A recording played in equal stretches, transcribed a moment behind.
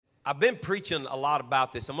I've been preaching a lot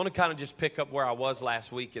about this. I'm going to kind of just pick up where I was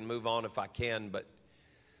last week and move on if I can. But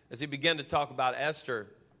as he began to talk about Esther,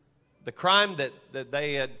 the crime that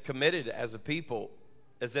they had committed as a people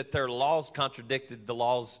is that their laws contradicted the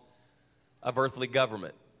laws of earthly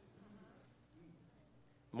government.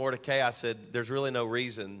 Mordecai, I said, there's really no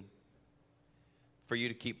reason for you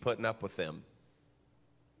to keep putting up with them.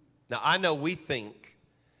 Now, I know we think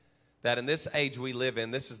that in this age we live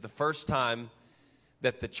in, this is the first time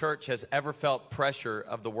that the church has ever felt pressure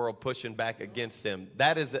of the world pushing back against them.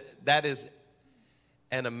 That is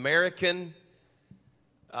an American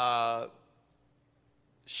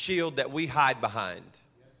shield that we hide behind.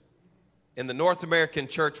 In the North American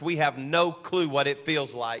church, we have no clue what it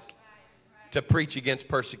feels like to preach against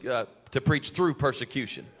to preach through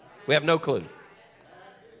persecution. We have no clue.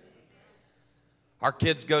 Our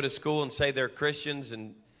kids go to school and say they're Christians,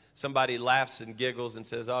 and somebody laughs and giggles and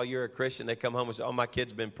says, "Oh, you're a Christian." They come home and say, "Oh, my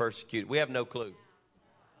kid's been persecuted." We have no clue.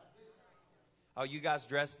 "Oh, you guys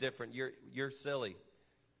dress different. You're silly."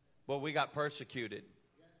 Well, we got persecuted.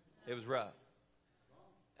 It was rough.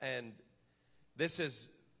 And this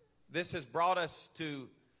has brought us to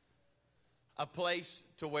a place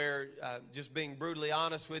to where, just being brutally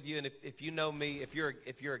honest with you, and if you know me, if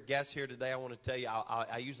you're a guest here today, I want to tell you,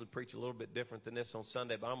 I usually preach a little bit different than this on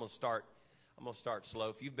Sunday, but I'm going to start slow.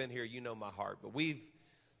 If you've been here, you know my heart. But we've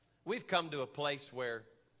come to a place where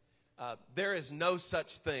there is no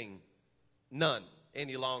such thing, none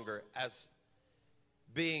any longer, as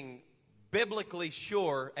being biblically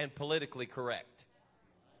sure and politically correct.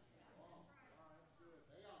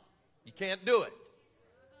 You can't do it.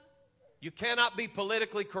 You cannot be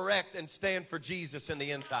politically correct and stand for Jesus in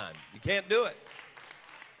the end time. You can't do it.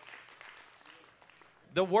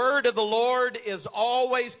 The word of the Lord is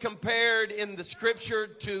always compared in the scripture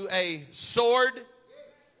to a sword.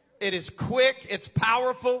 It is quick, it's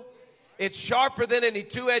powerful, it's sharper than any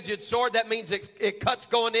two-edged sword. That means it cuts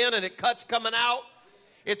going in and it cuts coming out.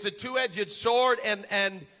 It's a two-edged sword,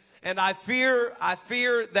 and I fear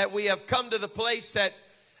that we have come to the place that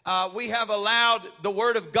we have allowed the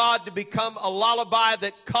Word of God to become a lullaby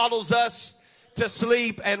that coddles us to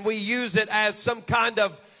sleep, and we use it as some kind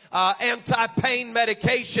of anti-pain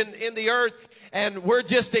medication in the earth, and we're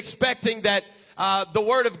just expecting that the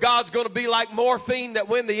Word of God's going to be like morphine, that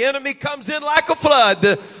when the enemy comes in like a flood,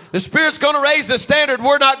 the Spirit's going to raise the standard.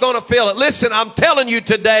 We're not going to feel it. Listen, I'm telling you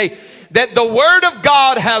today that the Word of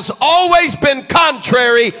God has always been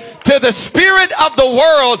contrary to the spirit of the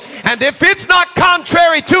world. And if it's not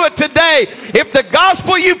contrary to it today, if the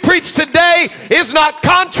gospel you preach today is not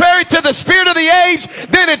contrary to the spirit of the age,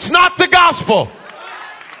 then it's not the gospel.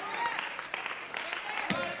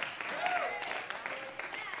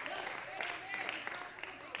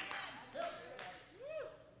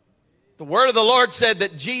 The word of the Lord said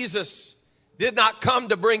that Jesus did not come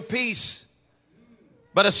to bring peace,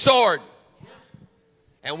 but a sword.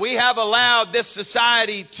 And we have allowed this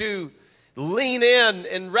society to lean in,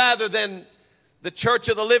 and rather than the church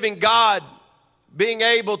of the living God being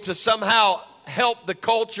able to somehow help the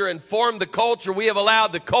culture and form the culture, we have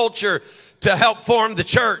allowed the culture to help form the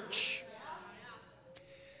church.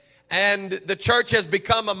 And the church has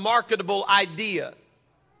become a marketable idea.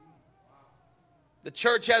 The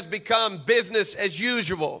church has become business as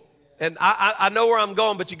usual. And I know where I'm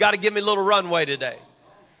going, but you got to give me a little runway today.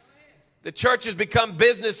 The church has become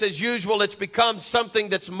business as usual. It's become something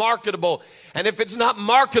that's marketable. And if it's not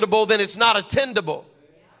marketable, then it's not attendable.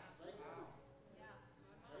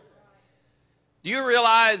 Do you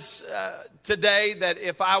realize today that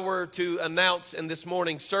if I were to announce in this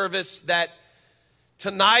morning's service that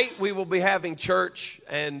tonight we will be having church,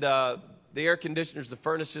 and the air conditioners, the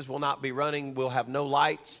furnaces will not be running. We'll have no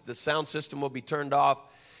lights. The sound system will be turned off.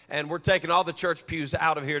 And we're taking all the church pews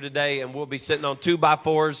out of here today, and we'll be sitting on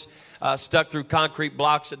 2x4s stuck through concrete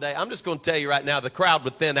blocks today. I'm just going to tell you right now, the crowd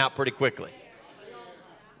would thin out pretty quickly.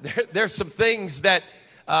 There's some things that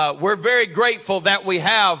we're very grateful that we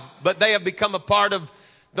have, but they have become a part of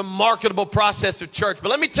the marketable process of church. But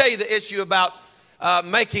let me tell you the issue about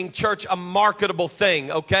making church a marketable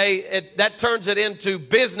thing, okay? That turns it into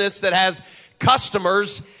business that has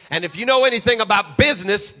customers. And if you know anything about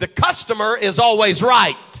business, the customer is always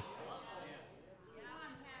right.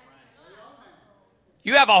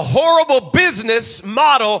 You have a horrible business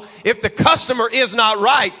model if the customer is not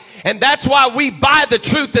right. And that's why we buy the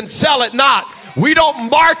truth and sell it not. We don't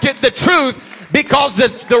market the truth because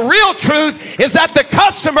the real truth is that the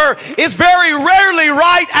customer is very rarely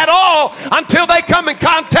right at all until they come in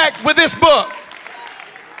contact with this book.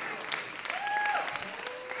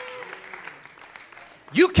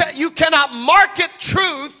 You cannot market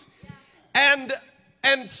truth and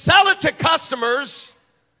and sell it to customers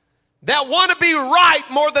that want to be right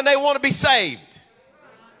more than they want to be saved.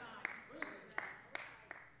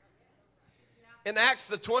 In Acts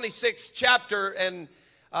the 26th chapter, and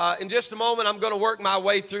in just a moment I'm going to work my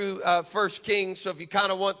way through 1 Kings. So if you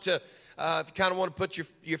kind of want to put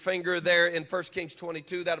your finger there in 1 Kings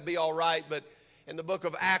 22, that'll be all right. But in the book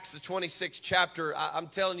of Acts, the 26th chapter, I'm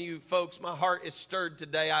telling you, folks, my heart is stirred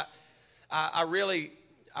today. I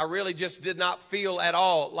really just did not feel at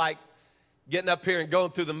all like getting up here and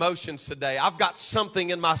going through the motions today. I've got something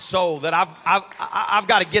in my soul that I've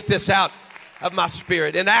got to get this out of my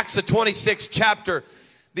spirit. In Acts, the 26th chapter,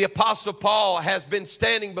 the Apostle Paul has been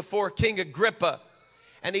standing before King Agrippa,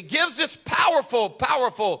 and he gives this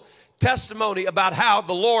powerful testimony about how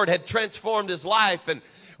the Lord had transformed his life and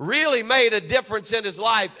really made a difference in his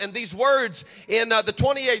life. And these words in the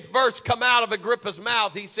 28th verse come out of Agrippa's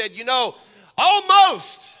mouth. He said, you know,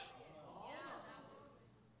 almost,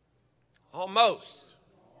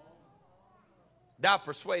 thou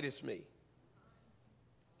persuadest me.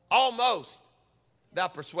 Almost, thou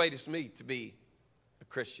persuadest me to be a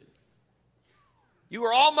Christian. You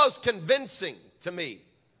were almost convincing to me.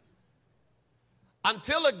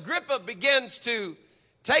 Until Agrippa begins to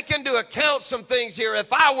take into account some things here.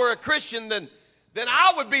 If I were a Christian, then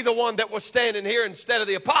I would be the one that was standing here instead of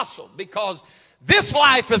the apostle, because this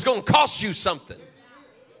life is going to cost you something.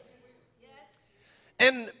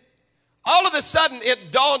 And all of a sudden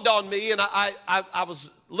it dawned on me, and I was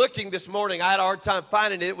looking this morning. I had a hard time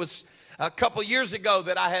finding it. It was a couple years ago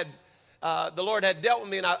that I had the Lord had dealt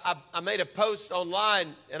with me, and I made a post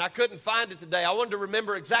online, and I couldn't find it today. I wanted to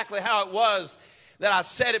remember exactly how it was that I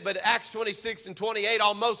said it, but Acts 26 and 28,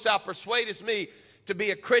 almost thou persuadest me to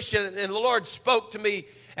be a Christian. And the Lord spoke to me,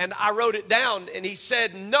 and I wrote it down, and he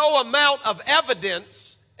said, no amount of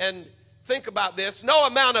evidence, and think about this, no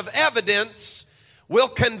amount of evidence will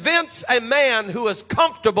convince a man who is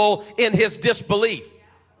comfortable in his disbelief.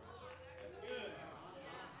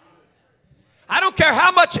 I don't care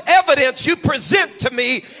how much evidence you present to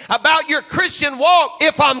me about your Christian walk.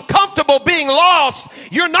 If I'm comfortable being lost,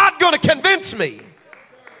 you're not going to convince me.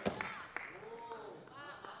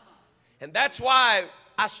 And that's why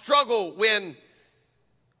I struggle when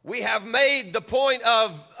we have made the point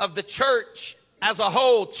of the church as a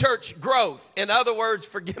whole, church growth. In other words,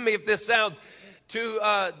 forgive me if this sounds too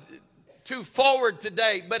forward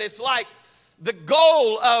today, but it's like the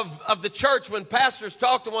goal of the church when pastors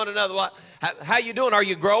talk to one another. How you doing? Are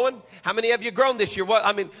you growing? How many of you grown this year?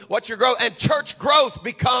 What's your growth? And church growth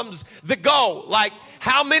becomes the goal. Like,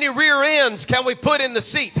 how many rear ends can we put in the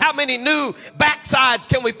seats? How many new backsides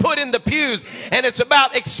can we put in the pews? And it's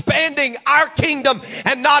about expanding our kingdom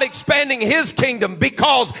and not expanding his kingdom.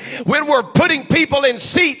 Because when we're putting people in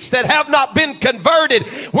seats that have not been converted,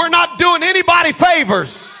 we're not doing anybody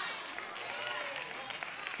favors.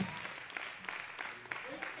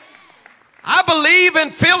 I believe in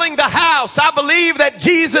filling the house. I believe that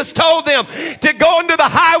Jesus told them to go into the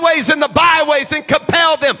highways and the byways and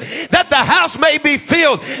compel them that the house may be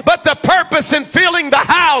filled. But the purpose in filling the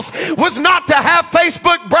house was not to have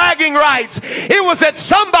Facebook bragging rights. It was that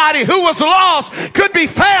somebody who was lost could be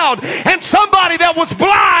found, and somebody that was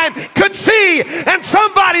blind could see, and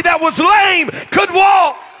somebody that was lame could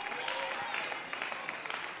walk.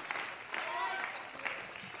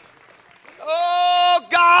 Oh,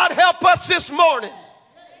 God, help us this morning.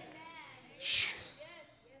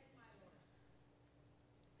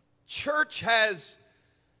 Church has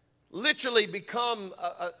literally become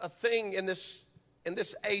a thing in this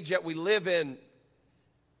age that we live in.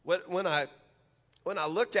 When I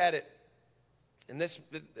look at it, and this,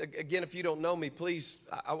 again, if you don't know me, please,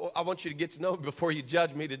 I want you to get to know me before you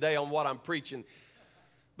judge me today on what I'm preaching.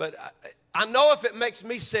 But I know if it makes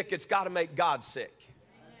me sick, it's got to make God sick.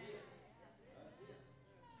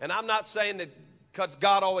 And I'm not saying that because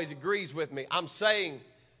God always agrees with me. I'm saying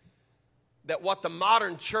that what the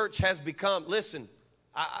modern church has become, listen,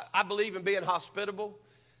 I believe in being hospitable.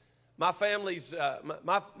 My family's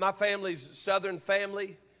Southern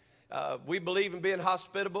family. We believe in being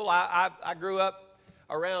hospitable. I grew up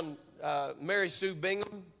around Mary Sue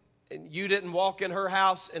Bingham, and you didn't walk in her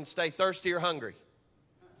house and stay thirsty or hungry.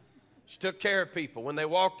 She took care of people. When they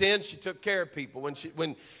walked in, she took care of people.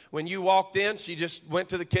 When you walked in, she just went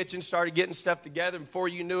to the kitchen, started getting stuff together. Before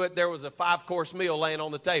you knew it, there was a 5-course meal laying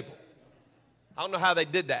on the table. I don't know how they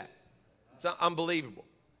did that. It's unbelievable.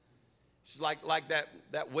 She's like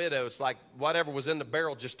that widow. It's like whatever was in the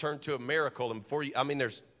barrel just turned to a miracle. And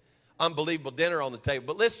there's unbelievable dinner on the table.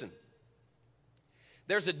 But listen,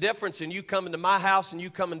 there's a difference in you coming to my house and you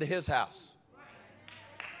coming to his house.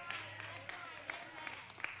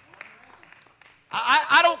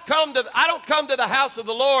 I don't come to the house of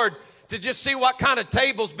the Lord to just see what kind of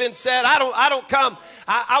table's been set. I don't come.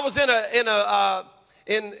 I was in a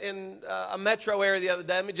metro area the other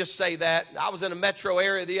day. Let me just say that. I was in a metro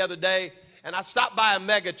area the other day, and I stopped by a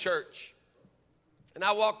mega church. And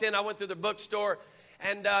I walked in, I went through the bookstore,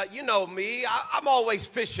 and you know me, I'm always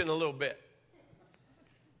fishing a little bit.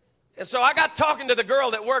 And so I got talking to the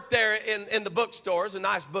girl that worked there in the bookstore. It's a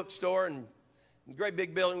nice bookstore and a great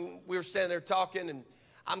big building. We were standing there talking, and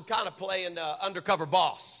I'm kind of playing undercover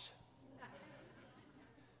boss.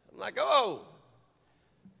 I'm like, oh,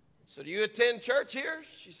 so do you attend church here?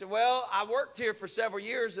 She said, well, I worked here for several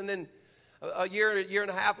years, and then a year and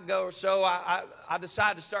a half ago or so, I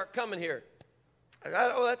decided to start coming here. I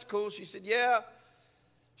got, oh, that's cool. She said, yeah.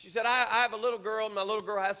 She said, I have a little girl, and my little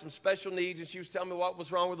girl has some special needs, and she was telling me what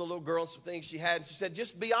was wrong with the little girl and some things she had. And she said,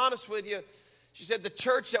 just be honest with you. She said, the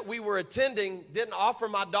church that we were attending didn't offer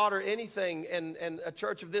my daughter anything, and a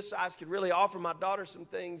church of this size could really offer my daughter some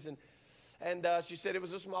things. And she said it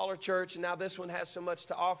was a smaller church, and now this one has so much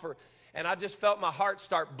to offer. And I just felt my heart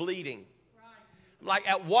start bleeding. Right. Like,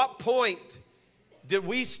 at what point did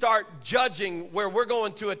we start judging where we're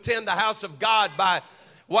going to attend the house of God by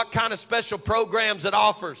what kind of special programs it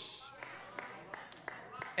offers?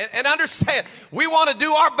 And understand, we want to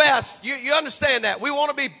do our best. You understand that. We want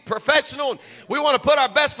to be professional, and we want to put our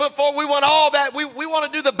best foot forward. We want all that. We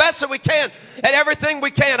want to do the best that we can at everything we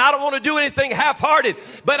can. I don't want to do anything half-hearted.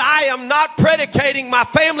 But I am not predicating my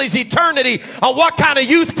family's eternity on what kind of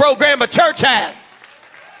youth program a church has.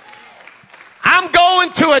 I'm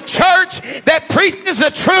going to a church that preaches the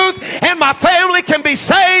truth, and my family can be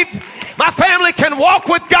saved. My family can walk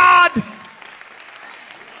with God.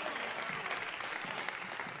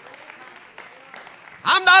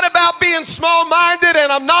 I'm not about being small-minded,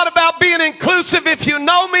 and I'm not about being inclusive. If you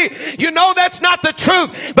know me, you know that's not the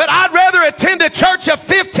truth. But I'd rather attend a church of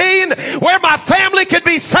 15 where my family could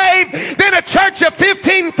be saved than a church of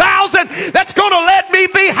 15,000 that's going to let me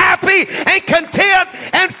be happy and content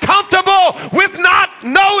and comfortable with not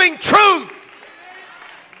knowing truth.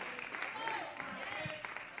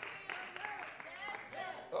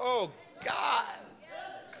 Oh, God.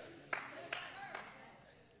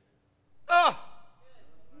 Oh.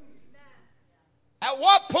 At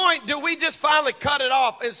what point do we just finally cut it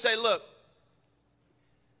off and say, look,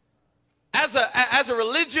 as a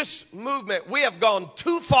religious movement, we have gone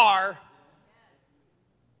too far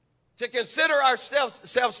to consider ourselves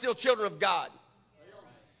still children of God.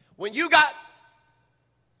 When you got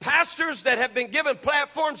pastors that have been given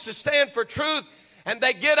platforms to stand for truth, and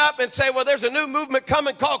they get up and say, well, there's a new movement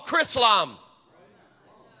coming called Chrislam.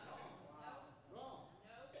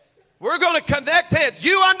 We're going to connect heads.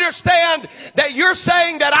 You understand that you're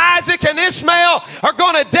saying that Isaac and Ishmael are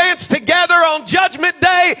going to dance together on Judgment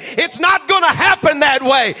Day? It's not going to happen that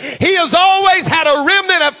way. He has always had a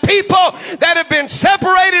remnant of people that have been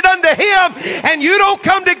separated unto him, and you don't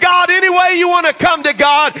come to God any way you want to come to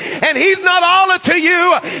God, and he's not Allah to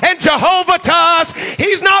you and Jehovah to us.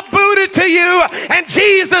 He's not Buddha to you and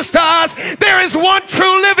Jesus to us. There is one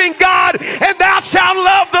true living God, and thou shalt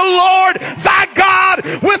love the Lord thy God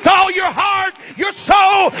with all your heart, your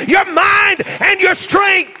soul, your mind, and your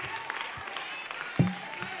strength.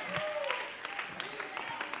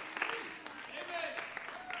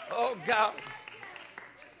 Oh, God.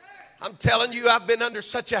 I'm telling you, I've been under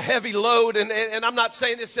such a heavy load, and I'm not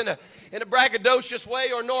saying this in a braggadocious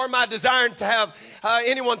way, or nor am I desiring to have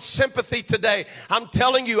anyone's sympathy today. I'm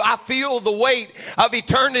telling you, I feel the weight of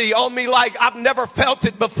eternity on me like I've never felt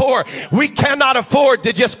it before. We cannot afford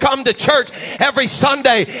to just come to church every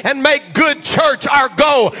Sunday and make good church our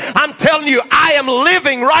goal. I'm telling you, I am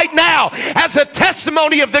living right now as a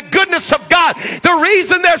testimony of the goodness of God. The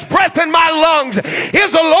reason there's breath in my lungs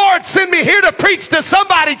is the Lord sent me here to preach to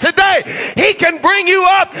somebody today. He can bring you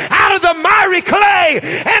up out of the miry clay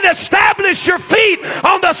and establish your feet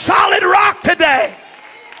on the solid rock today.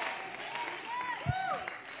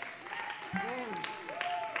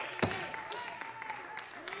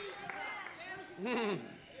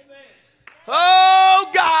 Oh,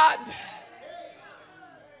 God.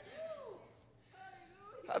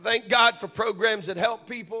 I thank God for programs that help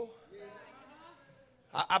people.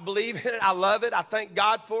 I believe in it. I love it. I thank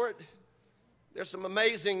God for it. There's some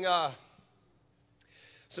amazing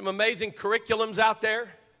curriculums out there.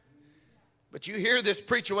 But you hear this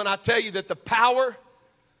preacher when I tell you that the power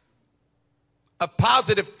of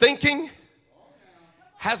positive thinking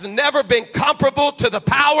has never been comparable to the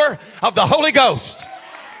power of the Holy Ghost.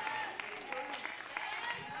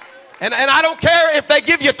 And I don't care if they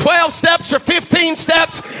give you 12 steps or 15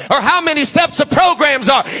 steps or how many steps the programs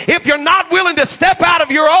are. If you're not willing to step out of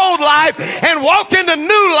your old life and walk into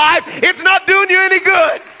new life, it's not doing you any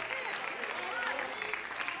good.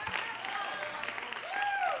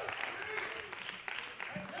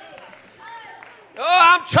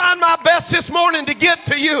 Oh, I'm trying my best this morning to get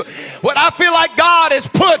to you what I feel like God has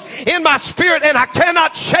put in my spirit, and I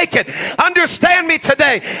cannot shake it. Understand me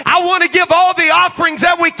today. I want to give all the offerings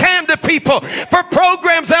that we can to people for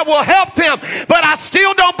programs that will help them, but I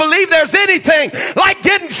still don't believe there's anything like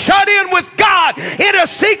getting shut in with God in a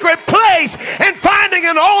secret place and finding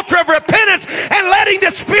an altar of repentance and letting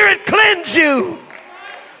the Spirit cleanse you.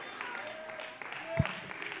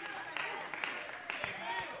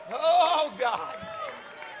 Oh, God.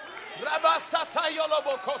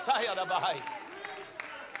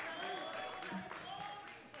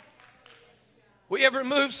 We have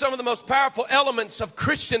removed some of the most powerful elements of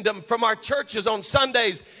Christendom from our churches on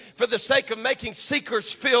Sundays for the sake of making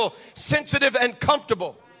seekers feel sensitive and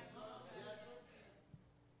comfortable.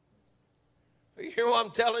 You hear what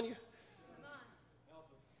I'm telling you?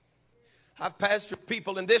 I've pastored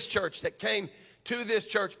people in this church that came to this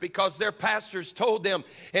church because their pastors told them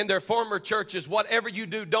in their former churches, whatever you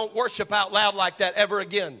do, don't worship out loud like that ever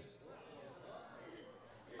again.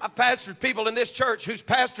 I've pastored people in this church whose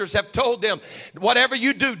pastors have told them, whatever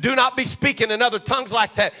you do, do not be speaking in other tongues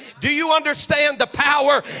like that. Do you understand the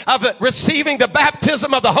power of receiving the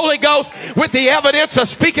baptism of the Holy Ghost with the evidence of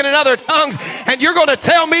speaking in other tongues? And you're going to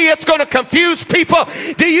tell me it's going to confuse people?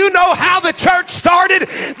 Do you know how the church started?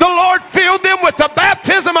 The Lord filled them with the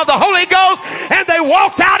baptism of the Holy Ghost, and they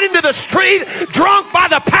walked out into the street drunk by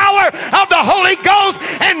the power of the Holy Ghost,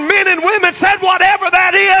 and men and women said, whatever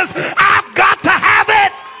that is, I've got to have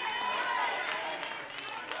it.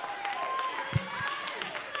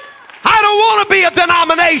 I don't want to be a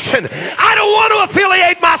denomination. I don't want to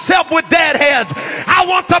affiliate myself with deadheads. I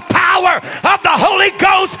want the power of the Holy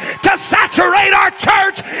Ghost to saturate our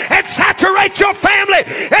church and saturate your family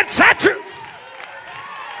and saturate.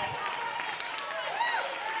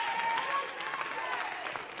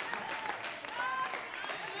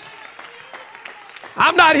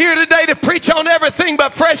 I'm not here today to preach on everything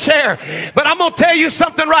but fresh air. But I'm going to tell you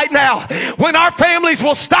something right now. When our families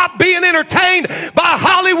will stop being entertained by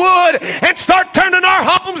Hollywood and start turning our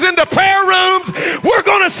homes into prayer rooms, we're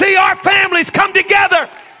going to see our families come together.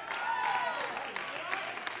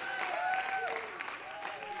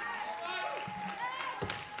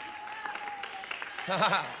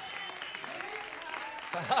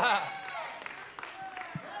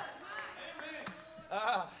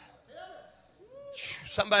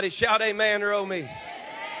 Somebody shout amen or oh me.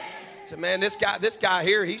 So man, this guy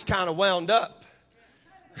here, he's kind of wound up.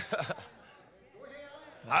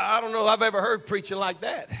 I don't know if I've ever heard preaching like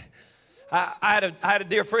that. I had a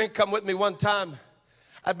dear friend come with me one time.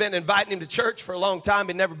 I've been inviting him to church for a long time.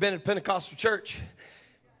 He'd never been in a Pentecostal church.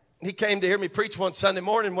 He came to hear me preach one Sunday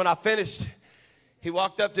morning. When I finished, he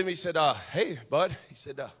walked up to me and said, hey, bud. He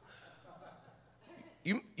said,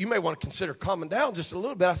 you may want to consider calming down just a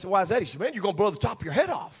little bit. I said, why is that? He said, man, you're going to blow the top of your head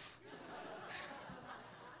off.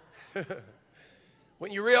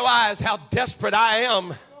 When you realize how desperate I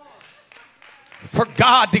am for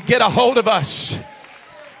God to get a hold of us.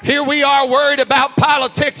 Here we are worried about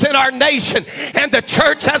politics in our nation, and the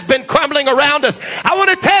church has been crumbling around us. I want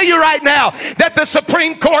to tell you right now that the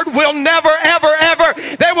Supreme Court will never, ever, ever,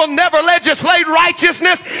 they will never legislate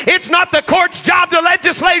righteousness. It's not the court's job to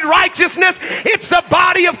legislate righteousness. It's the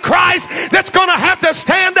body of Christ that's going to have to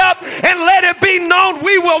stand up and let it be known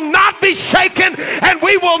we will not be shaken and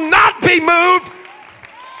we will not be moved.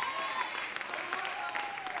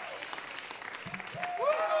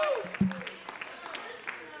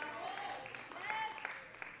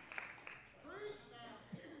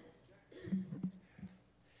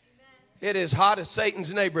 It is hot as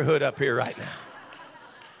Satan's neighborhood up here right now.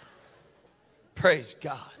 Praise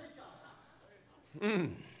God.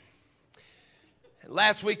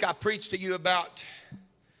 Last week I preached to you about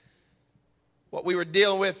what we were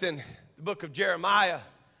dealing with in the book of Jeremiah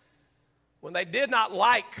when they did not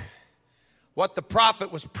like what the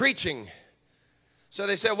prophet was preaching. So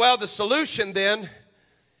they said, well, the solution then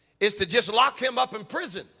is to just lock him up in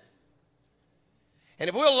prison. And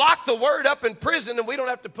if we'll lock the word up in prison, then we don't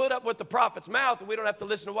have to put up with the prophet's mouth and we don't have to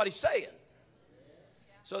listen to what he's saying.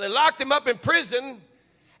 So they locked him up in prison,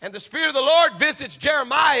 And the Spirit of the Lord visits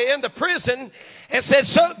Jeremiah in the prison and says,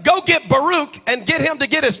 so go get Baruch and get him to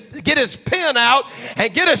get his pen out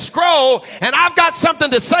and get a scroll. And I've got something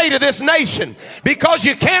to say to this nation, because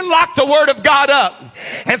you can't lock the word of God up.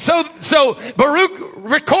 And so Baruch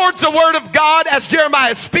records the word of God as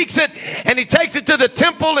Jeremiah speaks it, and he takes it to the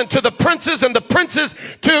temple and to the princes, and the princes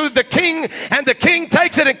to the king, and the king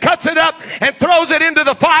takes it and cuts it up and throws it into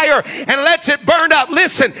the fire and lets it burn up.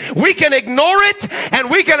 Listen, we can ignore it and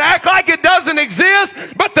we can act like it doesn't exist,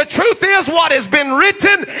 but the truth is, what has been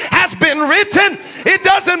written has been written. It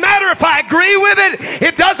doesn't matter if I agree with it.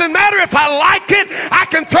 It doesn't matter if I like it. I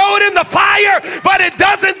can throw it in the fire, but it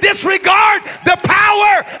doesn't disregard the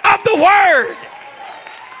power of the word.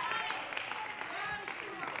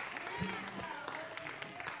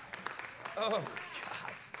 Oh, God.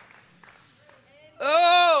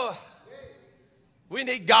 Oh, we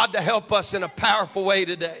need God to help us in a powerful way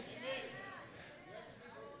today.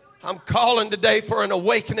 I'm calling today for an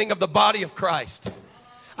awakening of the body of Christ.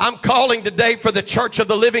 I'm calling today for the church of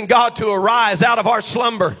the living God to arise out of our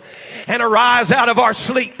slumber and arise out of our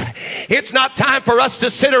sleep. It's not time for us to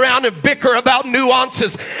sit around and bicker about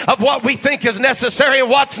nuances of what we think is necessary and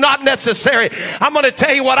what's not necessary. I'm going to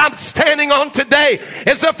tell you what I'm standing on today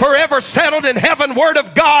is the forever settled in heaven word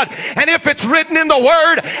of God. And if it's written in the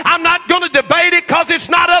word, I'm not going to debate it because it's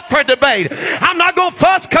not up for debate. I'm not going to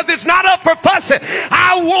fuss because it's not up for fussing.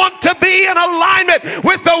 I want to be in alignment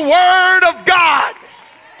with the word of God.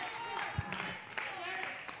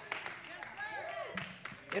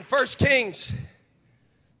 In 1 Kings,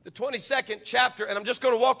 the 22nd chapter, and I'm just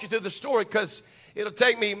going to walk you through the story because it'll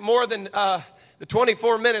take me more than the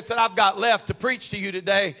 24 minutes that I've got left to preach to you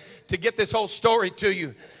today to get this whole story to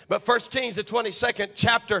you. But 1 Kings, the 22nd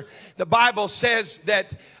chapter, the Bible says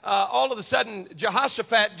that all of a sudden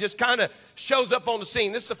Jehoshaphat just kind of shows up on the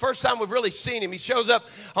scene. This is the first time we've really seen him. He shows up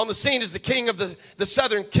on the scene as the king of the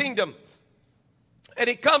southern kingdom. And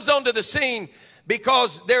he comes onto the scene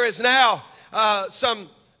because there is now some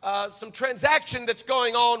transaction that's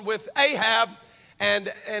going on with Ahab,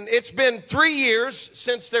 and it's been 3 years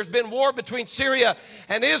since there's been war between Syria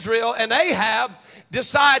and Israel, and Ahab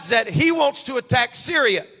decides that he wants to attack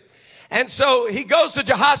Syria. And so he goes to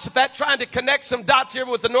Jehoshaphat trying to connect some dots here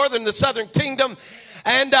with the northern and the southern kingdom.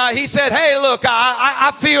 And he said, hey, look,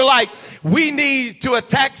 I feel like we need to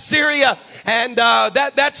attack Syria, and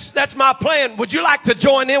that's my plan. Would you like to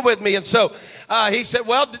join in with me? And so he said,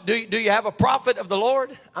 well, do you have a prophet of the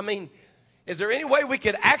Lord? I mean, is there any way we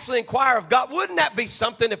could actually inquire of God? Wouldn't that be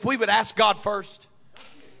something if we would ask God first?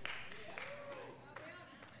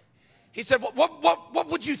 He said, what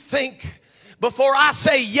would you think before I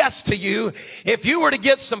say yes to you if you were to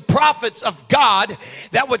get some prophets of God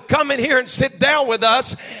that would come in here and sit down with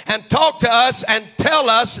us and talk to us and tell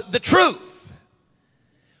us the truth?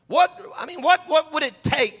 What would it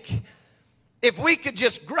take if we could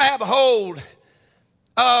just grab hold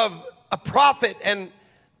of a prophet and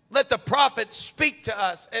let the prophet speak to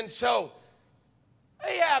us? And so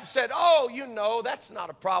Ahab said, oh, that's not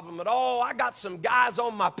a problem at all. I got some guys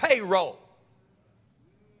on my payroll.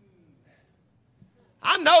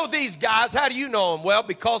 I know these guys. How do you know them? Well,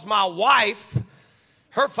 because my wife,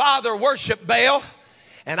 her father worshiped Baal,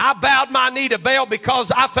 and I bowed my knee to Baal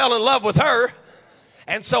because I fell in love with her.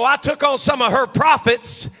 And so I took on some of her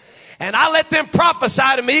prophets, and I let them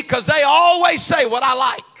prophesy to me because they always say what I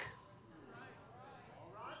like.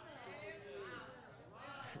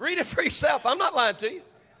 Read it for yourself. I'm not lying to you.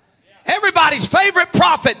 Everybody's favorite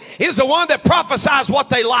prophet is the one that prophesies what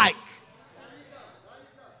they like.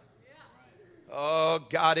 Oh,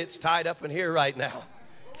 God, it's tied up in here right now.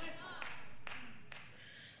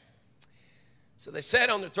 So they sat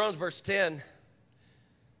on their thrones, verse 10.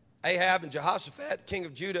 Ahab and Jehoshaphat, king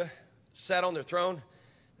of Judah, sat on their throne.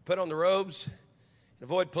 They put on the robes and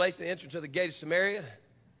avoid place at the entrance of the gate of Samaria.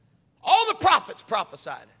 All the prophets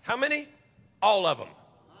prophesied. How many? All of them.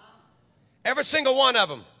 Every single one of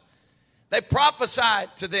them. They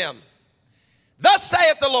prophesied to them. Thus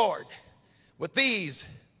saith the Lord, with these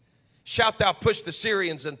shalt thou push the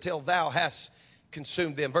Syrians until thou hast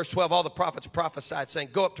consumed them. Verse 12, all the prophets prophesied, saying,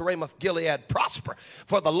 go up to Ramoth Gilead, prosper,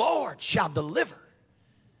 for the Lord shall deliver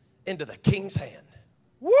into the king's hand.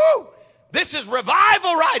 Woo! This is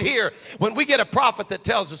revival right here when we get a prophet that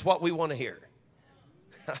tells us what we want to hear.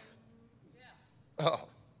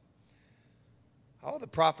 All the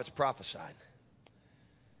prophets prophesied.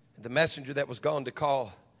 The messenger that was gone to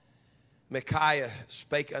call Micaiah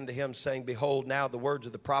spake unto him, saying, behold, now the words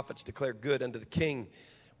of the prophets declare good unto the king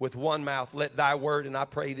with one mouth. Let thy word, and I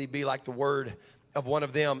pray thee, be like the word of one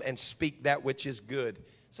of them, and speak that which is good.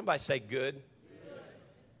 Somebody say good.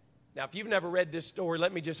 Now, if you've never read this story,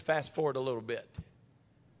 let me just fast forward a little bit.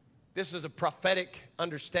 This is a prophetic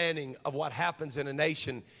understanding of what happens in a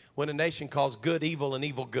nation when a nation calls good evil and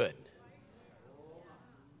evil good.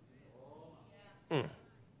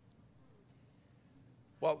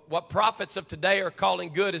 Well, what prophets of today are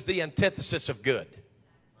calling good is the antithesis of good.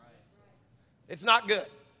 It's not good.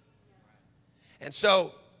 And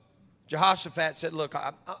so Jehoshaphat said, look,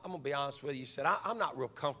 I'm going to be honest with you. He said, I'm not real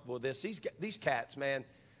comfortable with this. These cats, man,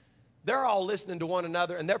 they're all listening to one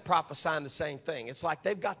another and they're prophesying the same thing. It's like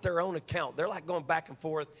they've got their own account. They're like going back and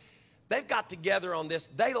forth. They've got together on this.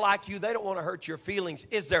 They like you. They don't want to hurt your feelings.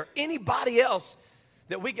 Is there anybody else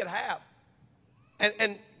that we could have?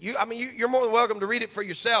 And you're more than welcome to read it for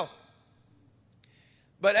yourself.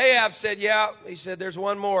 But Ahab said, yeah, he said, there's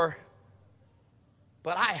one more.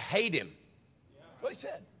 But I hate him. That's what he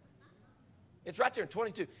said. It's right there in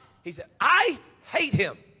 22. He said, I hate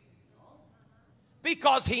him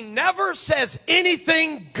because he never says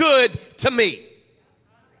anything good to me.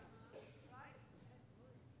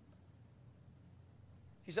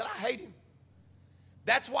 He said, I hate him.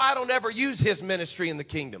 That's why I don't ever use his ministry in the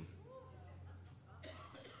kingdom.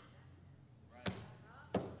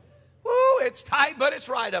 Woo, it's tight, but it's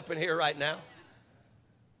right up in here right now.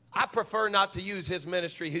 I prefer not to use his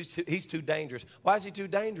ministry. He's too dangerous. Why is he too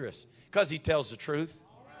dangerous? Because he tells the truth.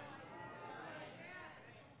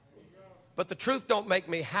 But the truth don't make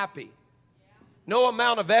me happy. No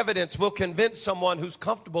amount of evidence will convince someone who's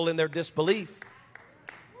comfortable in their disbelief.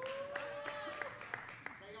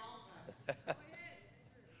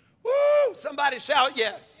 Woo! Somebody shout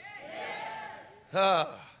yes.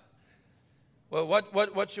 Well,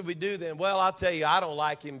 what should we do then? Well, I'll tell you, I don't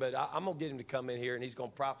like him, but I'm going to get him to come in here and he's going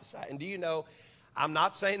to prophesy. And do you know, I'm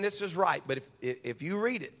not saying this is right, but if you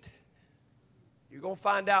read it, you're going to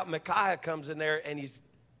find out Micaiah comes in there and he's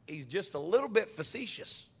just a little bit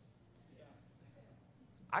facetious.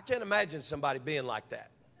 I can't imagine somebody being like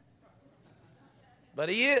that. But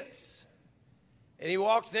he is. And he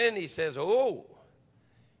walks in and he says, oh,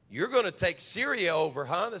 you're going to take Syria over,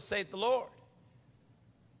 huh? Thus saith the Lord.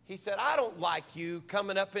 He said, I don't like you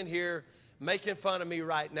coming up in here making fun of me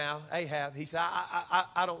right now, Ahab. He said,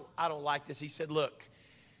 I don't like this. He said, look,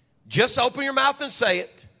 just open your mouth and say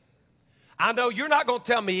it. I know you're not going to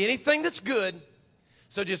tell me anything that's good.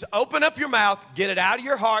 So just open up your mouth, get it out of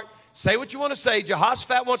your heart, say what you want to say.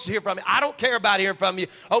 Jehoshaphat wants to hear from you. I don't care about hearing from you.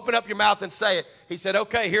 Open up your mouth and say it. He said,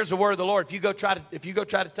 okay, here's the word of the Lord. If you go try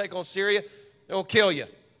to take on Syria, it'll kill you.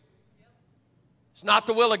 It's not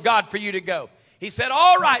the will of God for you to go. He said,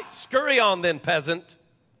 all right, scurry on then, peasant.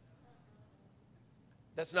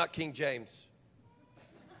 That's not King James.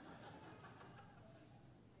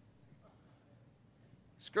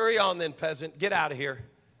 Scurry on then, peasant. Get out of here.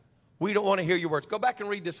 We don't want to hear your words. Go back and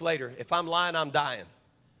read this later. If I'm lying, I'm dying.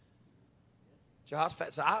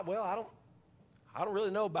 Jehoshaphat said, I don't really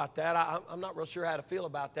know about that. I'm not real sure how to feel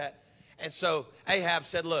about that. And so Ahab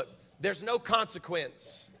said, look, there's no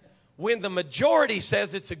consequence. When the majority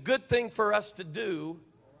says it's a good thing for us to do,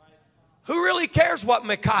 who really cares what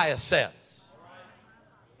Micaiah says?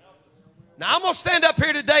 Now, I'm going to stand up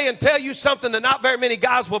here today and tell you something that not very many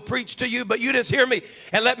guys will preach to you, but you just hear me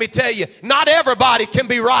and let me tell you, not everybody can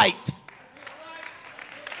be right.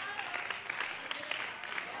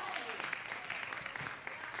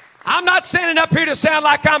 I'm not standing up here to sound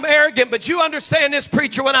like I'm arrogant, but you understand this,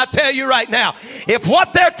 preacher, when I tell you right now, if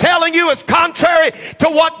what they're telling you is contrary to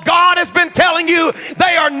what God has been telling you,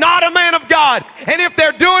 they are not a man of God. And if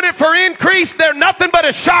they're doing it for increase, they're nothing but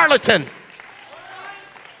a charlatan.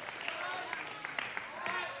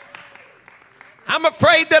 I'm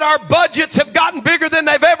afraid that our budgets have gotten bigger than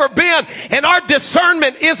they've ever been, and our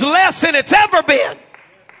discernment is less than it's ever been.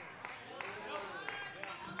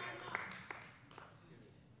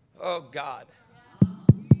 Oh, God.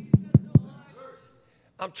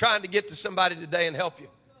 I'm trying to get to somebody today and help you.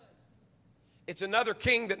 It's another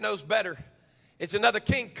king that knows better. It's another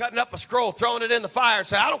king cutting up a scroll, throwing it in the fire and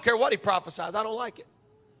saying, I don't care what he prophesies. I don't like it.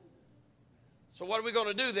 So what are we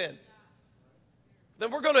going to do then?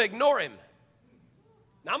 Then we're going to ignore him.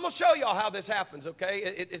 Now, I'm going to show y'all how this happens,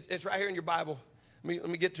 okay? It's right here in your Bible. Let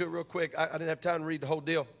me get to it real quick. I didn't have time to read the whole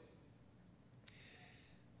deal.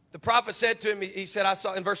 The prophet said to him, he said, I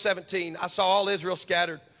saw, in verse 17, I saw all Israel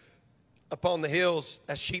scattered upon the hills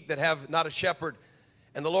as sheep that have not a shepherd.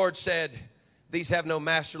 And the Lord said, these have no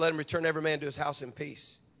master. Let them return every man to his house in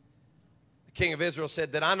peace. The king of Israel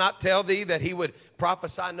said, did I not tell thee that he would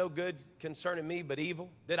prophesy no good concerning me but evil?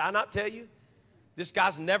 Did I not tell you? This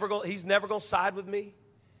guy's never going to side with me.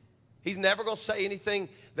 He's never going to say anything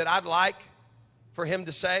that I'd like for him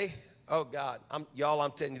to say. Oh, God, I'm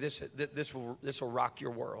telling you, this will rock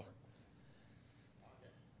your world.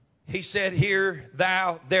 He said, hear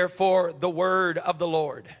thou therefore the word of the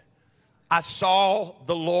Lord. I saw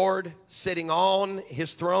the Lord sitting on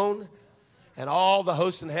his throne, and all the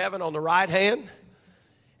hosts in heaven on the right hand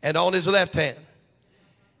and on his left hand.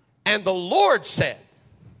 And the Lord said,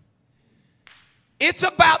 it's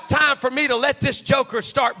about time for me to let this joker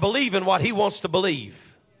start believing what he wants to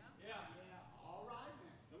believe.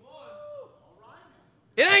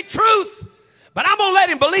 It ain't truth, but I'm going to let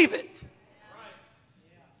him believe it.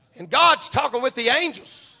 And God's talking with the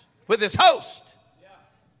angels, with his host.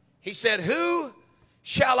 He said, who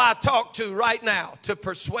shall I talk to right now to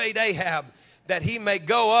persuade Ahab that he may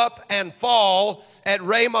go up and fall at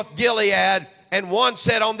Ramoth Gilead? And one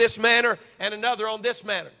said on this manner and another on this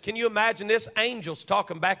manner. Can you imagine this? Angels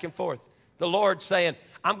talking back and forth. The Lord saying,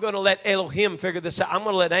 I'm going to let Elohim figure this out. I'm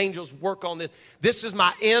going to let angels work on this. This is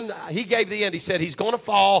my end. He gave the end. He said he's going to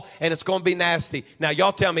fall and it's going to be nasty. Now,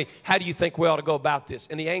 y'all tell me, how do you think we ought to go about this?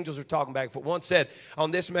 And the angels are talking back and forth. One said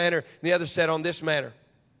on this manner, the other said on this manner.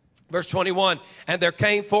 Verse 21, and there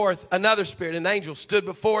came forth another spirit, an angel stood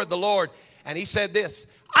before the Lord, and he said this,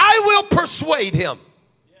 I will persuade him.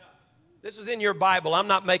 This is in your Bible. I'm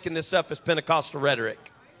not making this up as Pentecostal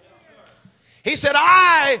rhetoric. He said,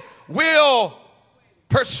 I will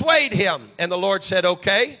persuade him. And the Lord said,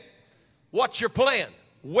 okay, what's your plan?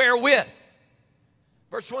 Wherewith?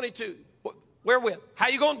 Verse 22, wherewith? How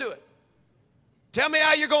you going to do it? Tell me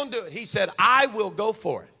how you're going to do it. He said, I will go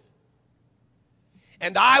forth,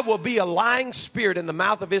 and I will be a lying spirit in the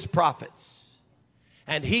mouth of his prophets.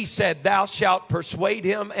 And he said, thou shalt persuade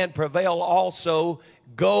him and prevail also.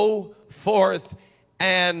 Go forth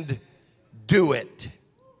and do it.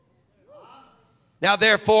 Now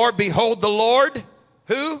therefore, behold the Lord.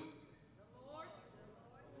 Who?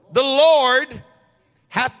 The Lord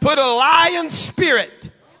hath put a lying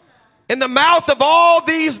spirit in the mouth of all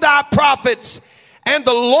these thy prophets, and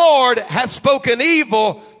the Lord hath spoken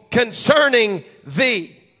evil concerning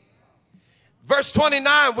thee. Verse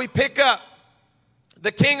 29, we pick up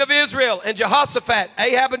the king of Israel and Jehoshaphat,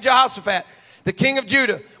 Ahab and Jehoshaphat, the king of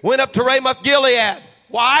Judah, went up to Ramoth Gilead.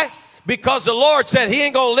 Why? Because the Lord said he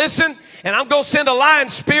ain't going to listen, and I'm going to send a lying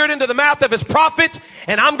spirit into the mouth of his prophets,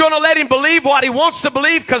 and I'm going to let him believe what he wants to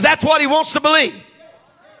believe, because that's what he wants to believe.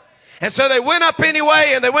 And so they went up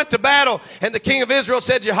anyway, and they went to battle. And the king of Israel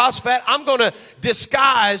said to Jehoshaphat, I'm going to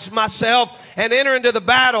disguise myself and enter into the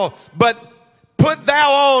battle, but put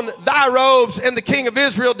thou on thy robes. And the king of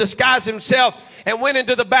Israel disguised himself and went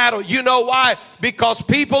into the battle. You know why? Because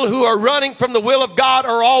people who are running from the will of God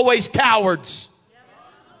are always cowards.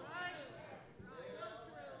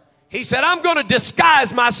 He said, I'm going to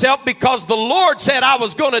disguise myself because the Lord said I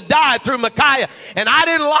was going to die through Micaiah, and I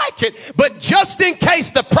didn't like it. But just in case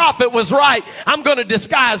the prophet was right, I'm going to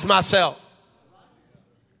disguise myself.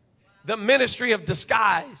 The ministry of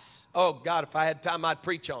disguise. Oh, God, if I had time, I'd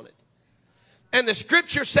preach on it. And the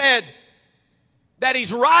scripture said that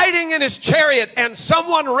he's riding in his chariot, and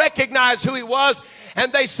someone recognized who he was.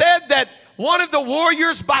 And they said that one of the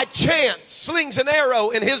warriors by chance slings an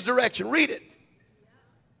arrow in his direction. Read it.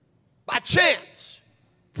 By chance.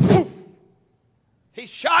 Whew. He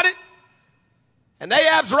shot it, and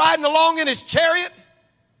Ahab's riding along in his chariot,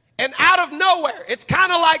 and out of nowhere, it's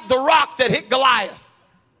kind of like the rock that hit Goliath.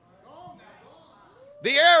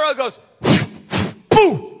 The arrow goes,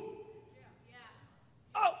 boom.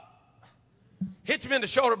 Oh. Hits him in the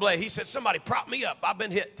shoulder blade. He said, somebody prop me up. I've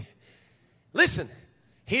been hit. Listen,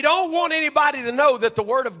 he don't want anybody to know that the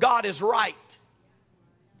word of God is right.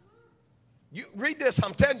 You read this,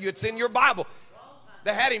 I'm telling you, it's in your Bible.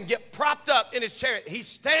 They had him get propped up in his chariot. He's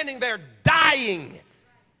standing there dying.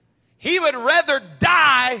 He would rather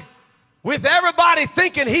die with everybody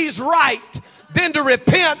thinking he's right than to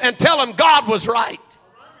repent and tell him God was right.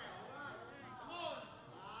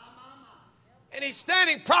 And he's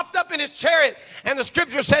standing propped up in his chariot. And the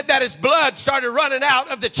scripture said that his blood started running out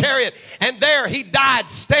of the chariot. And there he died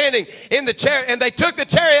standing in the chariot. And they took the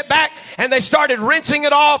chariot back and they started rinsing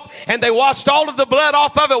it off. And they washed all of the blood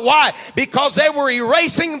off of it. Why? Because they were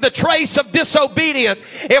erasing the trace of disobedience.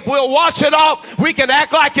 If we'll wash it off, we can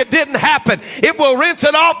act like it didn't happen. If we'll rinse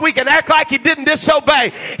it off, we can act like he didn't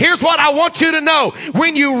disobey. Here's what I want you to know.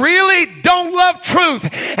 When you really don't love truth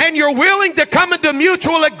and you're willing to come into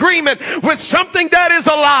mutual agreement with something that is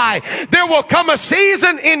a lie, there will come a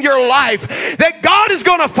season in your life that God is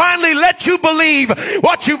going to finally let you believe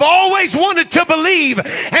what you've always wanted to believe.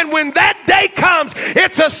 And when that day comes,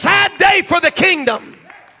 it's a sad day for the kingdom.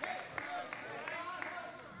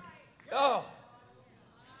 Oh.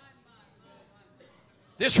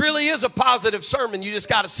 This really is a positive sermon. You just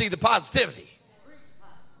got to see the positivity.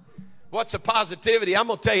 What's a positivity? I'm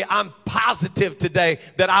going to tell you, I'm positive today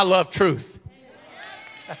that I love truth.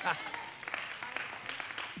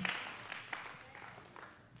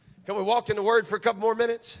 Can we walk in the Word for a couple more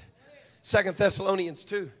minutes? 2 Thessalonians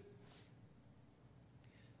 2.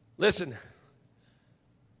 Listen,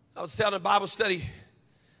 I was telling a Bible study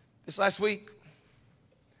this last week.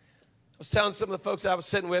 I was telling some of the folks that I was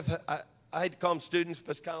sitting with, I hate to call them students,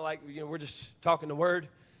 but it's kind of like, we're just talking the Word.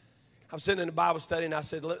 I was sitting in a Bible study, and I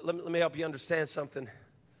said, let me help you understand something.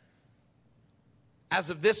 As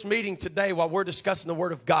of this meeting today, while we're discussing the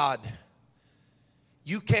Word of God,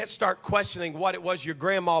 you can't start questioning what it was your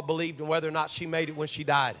grandma believed and whether or not she made it when she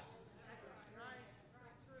died.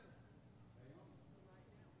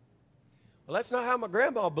 Well, that's not how my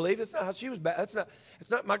grandma believed. That's not how she was bad. That's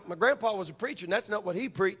not my grandpa was a preacher, and that's not what he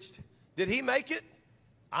preached. Did he make it?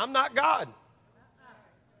 I'm not God.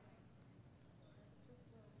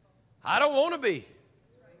 I don't want to be.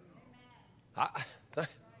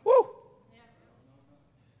 Woo.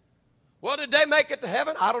 Well, did they make it to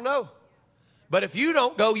heaven? I don't know. But if you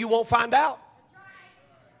don't go, you won't find out.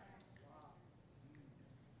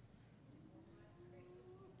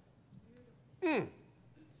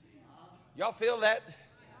 Y'all feel that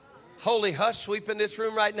holy hush sweeping this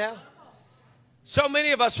room right now? So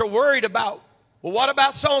many of us are worried about, well, what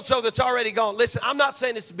about so-and-so that's already gone? Listen, I'm not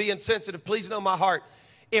saying this to be insensitive. Please know my heart.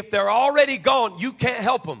 If they're already gone, you can't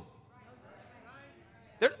help them.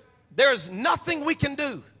 There's nothing we can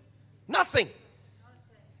do. Nothing.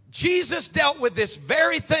 Jesus dealt with this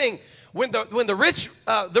very thing when the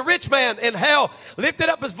rich man in hell lifted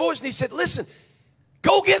up his voice and he said, listen,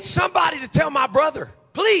 go get somebody to tell my brother,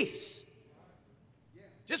 please.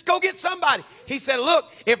 Just go get somebody. He said, look,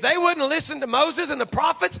 if they wouldn't listen to Moses and the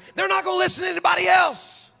prophets, they're not going to listen to anybody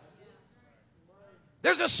else.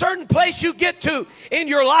 There's a certain place you get to in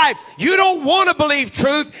your life. You don't want to believe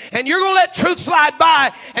truth, and you're going to let truth slide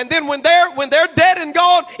by, and then when they're dead and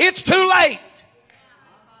gone, it's too late.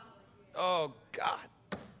 Oh, God.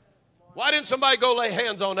 Why didn't somebody go lay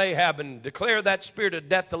hands on Ahab and declare that spirit of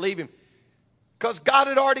death to leave him? Because God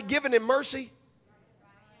had already given him mercy.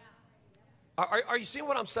 Are you seeing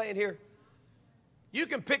what I'm saying here? You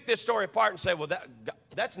can pick this story apart and say, well,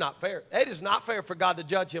 that's not fair. It is not fair for God to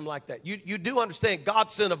judge him like that. You do understand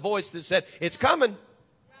God sent a voice that said, it's coming.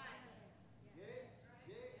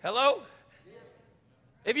 Hello?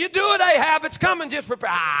 If you do it, Ahab, it's coming. Just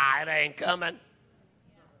prepare. It ain't coming.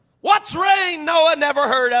 What's rain? Noah never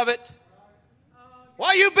heard of it. Why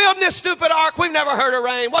are you building this stupid ark? We've never heard of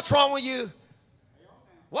rain. What's wrong with you?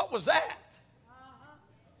 What was that?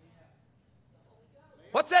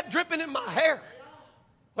 What's that dripping in my hair?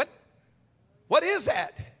 What is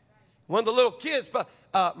that? One of the little kids,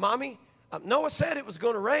 Mommy, Noah said it was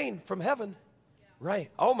going to rain from heaven. Rain.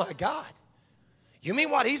 Oh, my God. You mean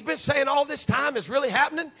what he's been saying all this time is really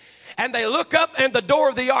happening? And they look up and the door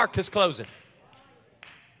of the ark is closing.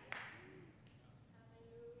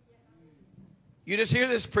 You just hear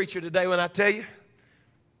this preacher today when I tell you,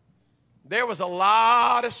 there was a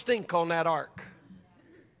lot of stink on that ark.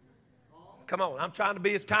 Come on, I'm trying to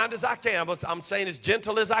be as kind as I can. I'm saying as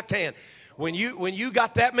gentle as I can. When you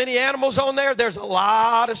got that many animals on there, there's a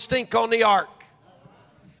lot of stink on the ark.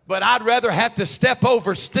 But I'd rather have to step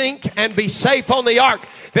over stink and be safe on the ark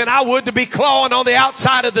than I would to be clawing on the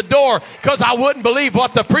outside of the door because I wouldn't believe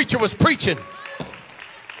what the preacher was preaching.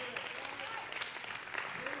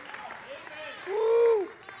 Woo.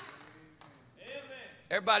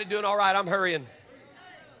 Everybody doing all right? I'm hurrying.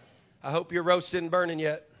 I hope your roast isn't burning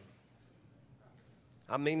yet.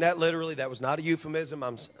 I mean that literally. That was not a euphemism.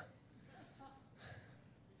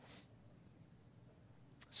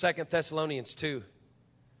 2 Thessalonians 2.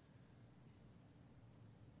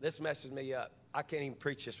 This messes me up. I can't even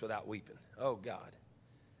preach this without weeping. Oh, God.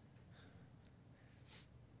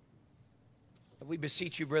 We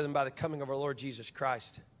beseech you, brethren, by the coming of our Lord Jesus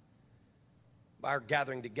Christ, by our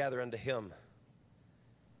gathering together unto him,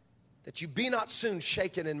 that you be not soon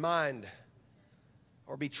shaken in mind,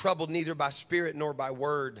 or be troubled neither by spirit nor by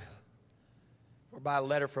word, or by a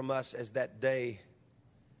letter from us, as that day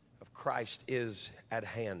of Christ is at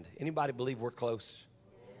hand. Anybody believe we're close?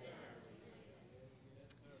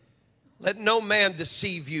 Let no man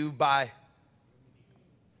deceive you by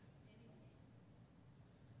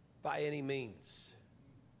any means.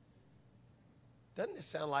 Doesn't this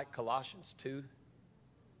sound like Colossians 2?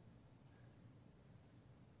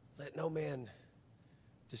 Let no man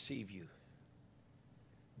deceive you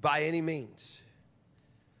by any means.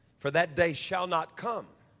 For that day shall not come,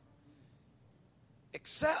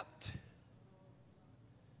 except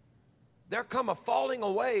there come a falling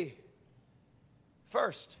away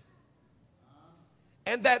first,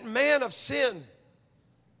 and that man of sin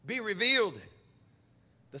be revealed,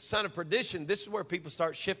 the son of perdition. This is where people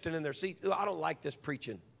start shifting in their seats. Ooh, I don't like this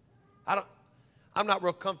preaching. I'm not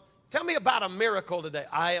real comfortable. Tell me about a miracle today.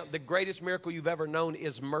 The greatest miracle you've ever known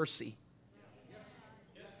is mercy.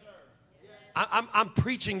 I'm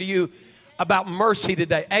preaching to you about mercy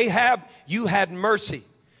today. Ahab, you had mercy.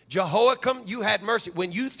 Jehoiakim, you had mercy.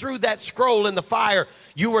 When you threw that scroll in the fire,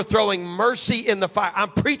 you were throwing mercy in the fire. I'm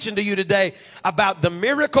preaching to you today about the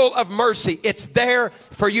miracle of mercy. It's there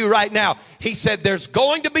for you right now. He said there's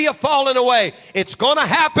going to be a falling away. It's going to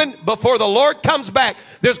happen before the Lord comes back.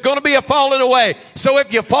 There's going to be a falling away. So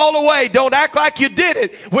if you fall away, don't act like you did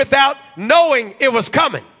it without knowing it was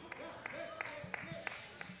coming.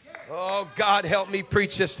 Oh, God, help me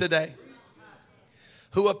preach this today.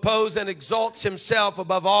 Who opposes and exalts himself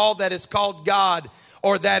above all that is called God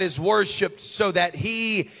or that is worshipped, so that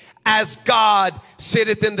he as God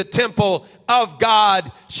sitteth in the temple of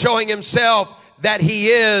God, showing himself that he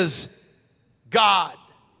is God.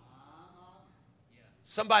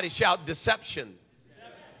 Somebody shout deception.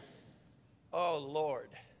 Oh, Lord.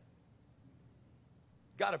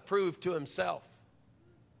 Got to prove to himself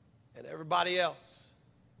and everybody else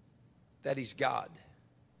that he's God.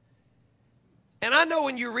 And I know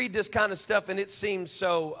when you read this kind of stuff and it seems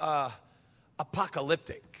so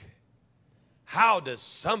apocalyptic. How does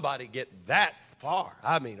somebody get that far?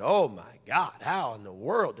 I mean, oh my God, how in the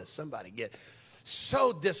world does somebody get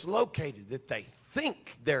so dislocated that they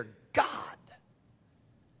think they're God?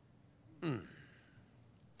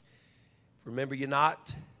 Remember you not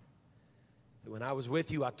that when I was with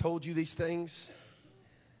you, I told you these things?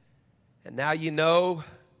 And now you know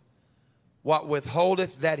what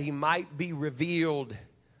withholdeth that he might be revealed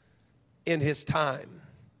in his time.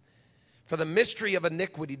 For the mystery of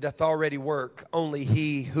iniquity doth already work. Only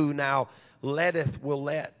he who now letteth will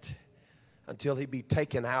let until he be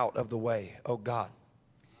taken out of the way, O God.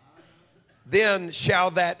 Then shall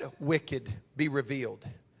that wicked be revealed,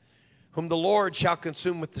 whom the Lord shall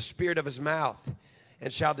consume with the spirit of his mouth,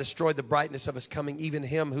 and shall destroy the brightness of his coming, even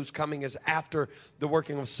him whose coming is after the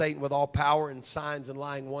working of Satan with all power and signs and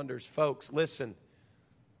lying wonders. Folks, listen.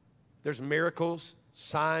 There's miracles,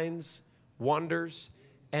 signs, wonders,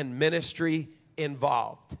 and ministry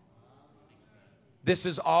involved. This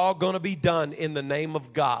is all going to be done in the name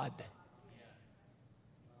of God.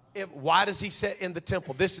 Why does he sit in the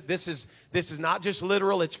temple? This is not just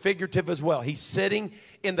literal, it's figurative as well. He's sitting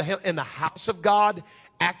in the house of God,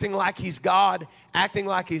 acting like he's God, acting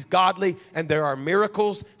like he's godly, and there are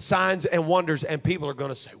miracles, signs, and wonders, and people are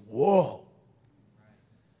going to say, whoa.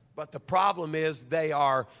 But the problem is they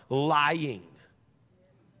are lying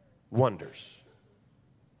wonders.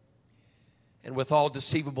 And with all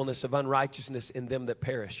deceivableness of unrighteousness in them that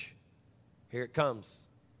perish. Here it comes.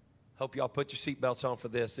 Hope y'all put your seatbelts on for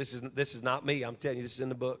this. This is not me. I'm telling you, this is in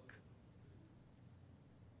the book.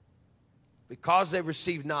 Because they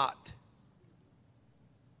receive not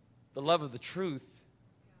the love of the truth,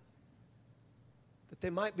 that they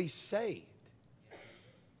might be saved.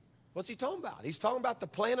 What's he talking about? He's talking about the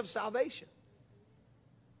plan of salvation.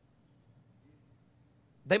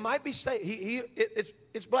 They might be saved.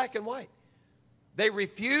 It's black and white. They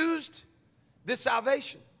refused this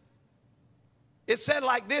salvation. It said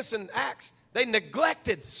like this in Acts, they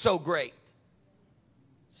neglected so great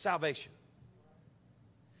salvation.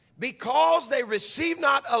 Because they received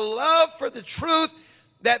not a love for the truth,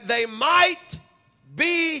 that they might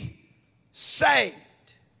be saved.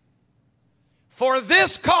 For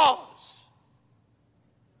this cause.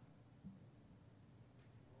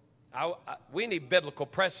 We need biblical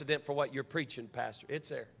precedent for what you're preaching, Pastor. It's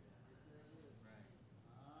there.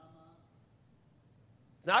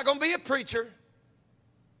 It's not going to be a preacher.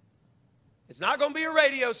 It's not going to be a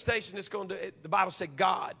radio station. It's going to. The Bible said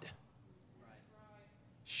God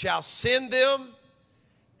shall send them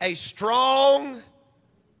a strong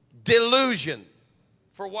delusion.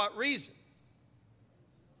 For what reason?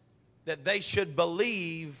 That they should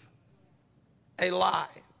believe a lie.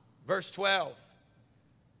 Verse 12.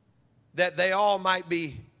 That they all might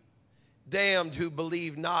be damned who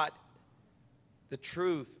believe not the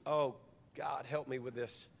truth. Oh, God, help me with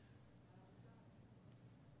this.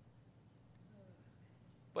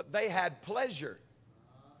 But they had pleasure.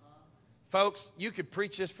 Folks, you could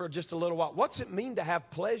preach this for just a little while. What's it mean to have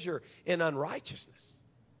pleasure in unrighteousness?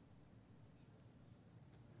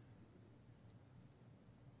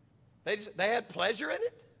 They had pleasure in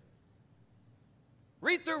it?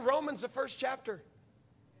 Read through Romans, the first chapter.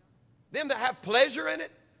 Them that have pleasure in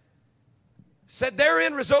it said their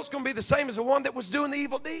end result's going to be the same as the one that was doing the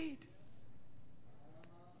evil deed.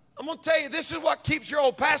 I'm going to tell you, this is what keeps your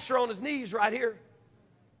old pastor on his knees right here.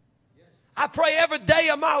 I pray every day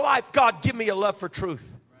of my life, God, give me a love for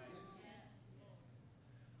truth.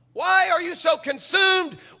 Why are you so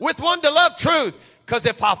consumed with wanting to love truth? Because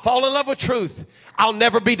if I fall in love with truth, I'll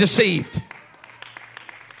never be deceived.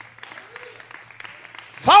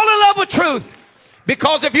 Fall in love with truth.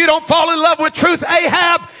 Because if you don't fall in love with truth,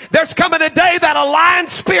 Ahab, there's coming a day that a lying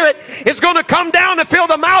spirit is going to come down and fill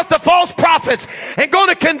the mouth of false prophets and going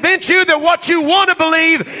to convince you that what you want to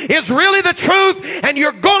believe is really the truth, and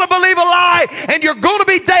you're going to believe a lie, and you're going to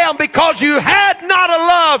be damned because you had not a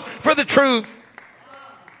love for the truth.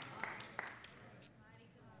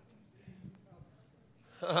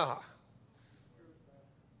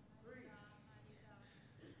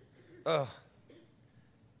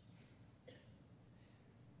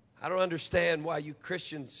 I don't understand why you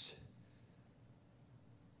Christians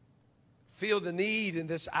feel the need in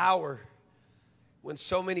this hour when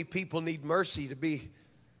so many people need mercy to be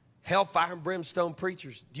hellfire and brimstone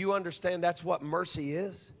preachers. Do you understand that's what mercy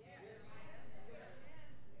is?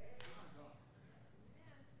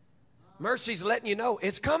 Mercy's letting you know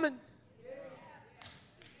it's coming.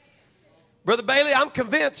 Brother Bailey, I'm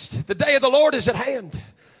convinced the day of the Lord is at hand.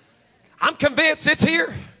 I'm convinced it's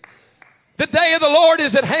here. The day of the Lord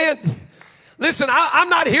is at hand. Listen, I'm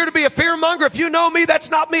not here to be a fearmonger. If you know me, that's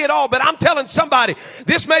not me at all. But I'm telling somebody,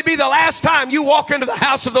 this may be the last time you walk into the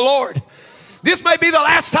house of the Lord. This may be the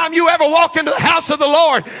last time you ever walk into the house of the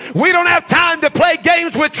Lord. We don't have time to play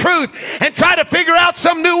games with truth and try to figure out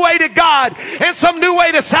some new way to God and some new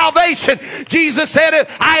way to salvation. Jesus said it,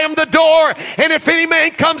 I am the door, and if any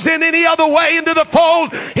man comes in any other way into the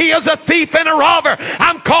fold, he is a thief and a robber.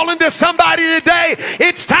 I'm calling to somebody today.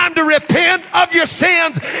 It's time to repent of your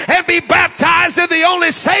sins and be baptized in the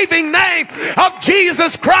only saving name of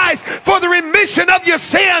Jesus Christ for the remission of your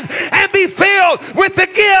sins, and be filled with the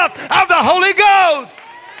gift of the Holy Ghost.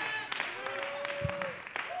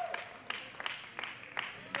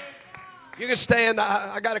 You can stand.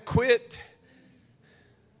 I got to quit.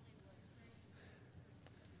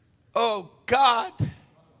 Oh, God.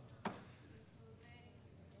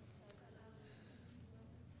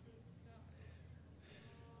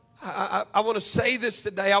 I want to say this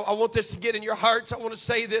today. I want this to get in your hearts. I want to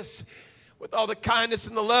say this with all the kindness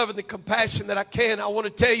and the love and the compassion that I can. I want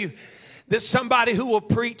to tell you, there's somebody who will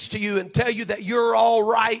preach to you and tell you that you're all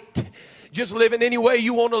right. Just living any way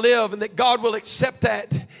you want to live, and that God will accept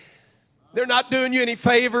that. They're not doing you any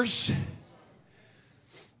favors.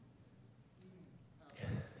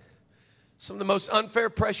 Some of the most unfair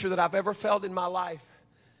pressure that I've ever felt in my life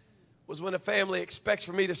was when a family expects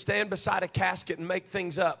for me to stand beside a casket and make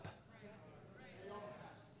things up.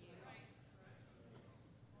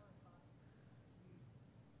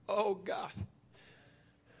 Oh, God.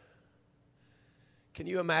 Can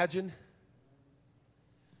you imagine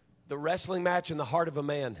the wrestling match in the heart of a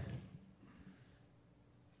man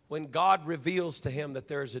when God reveals to him that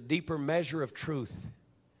there is a deeper measure of truth,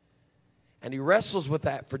 and he wrestles with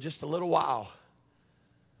that for just a little while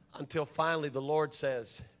until finally the Lord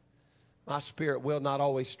says, my spirit will not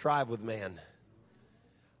always strive with man.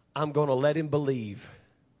 I'm going to let him believe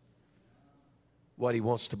what he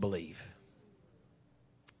wants to believe.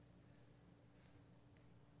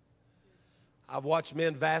 I've watched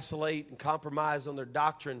men vacillate and compromise on their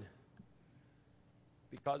doctrine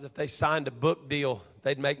because if they signed a book deal,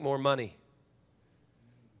 they'd make more money.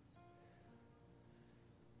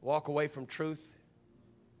 Walk away from truth.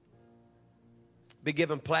 Be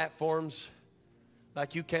given platforms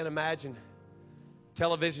like you can't imagine.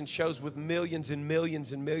 Television shows with millions and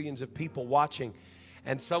millions and millions of people watching.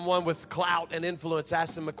 And someone with clout and influence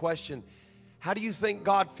asks them a question. How do you think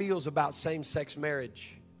God feels about same-sex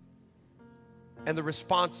marriage? And the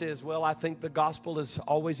response is, well, I think the gospel is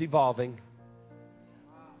always evolving.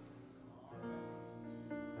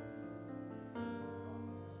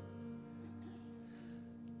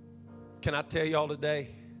 Can I tell y'all today,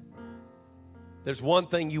 there's one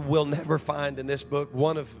thing you will never find in this book,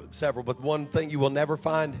 one of several, but one thing you will never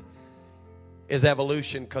find is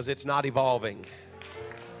evolution, because it's not evolving.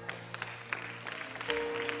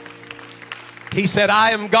 He said, I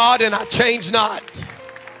am God and I change not.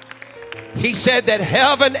 He said that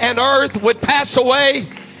heaven and earth would pass away,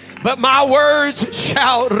 but my words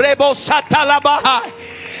shall but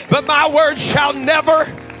my words shall never.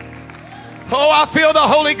 Oh, I feel the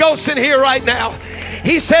Holy Ghost in here right now.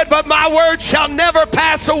 He said, but my word shall never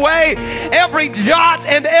pass away. Every jot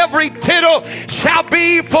and every tittle shall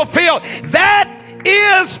be fulfilled. That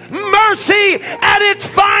is mercy at its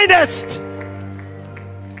finest.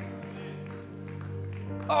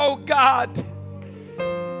 Oh, God.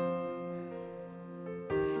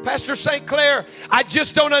 Pastor St. Clair, I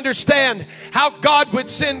just don't understand how God would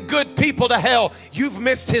send good people to hell. You've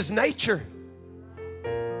missed His nature.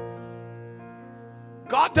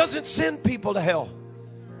 God doesn't send people to hell.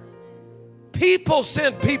 People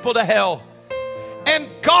send people to hell. And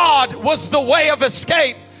God was the way of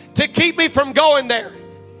escape to keep me from going there.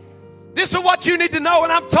 This is what you need to know,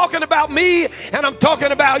 and I'm talking about me and I'm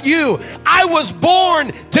talking about you. I was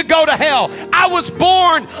born to go to hell. I was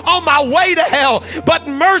born on my way to hell, but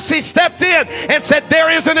mercy stepped in and said,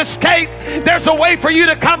 there is an escape. There's a way for you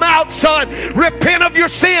to come out, son. Repent of your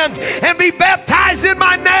sins and be baptized in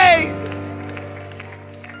my name.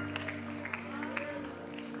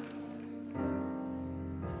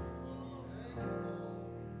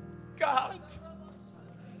 God.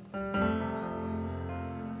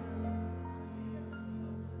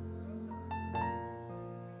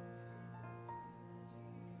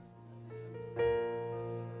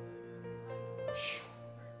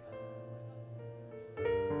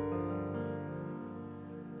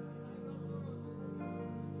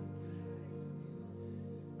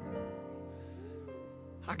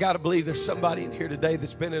 I got to believe there's somebody in here today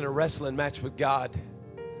that's been in a wrestling match with God.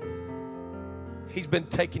 He's been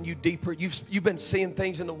taking you deeper. You've been seeing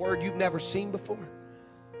things in the Word you've never seen before.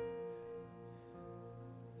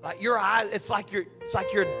 Like your eyes, it's like you're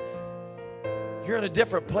in a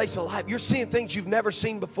different place of life. You're seeing things you've never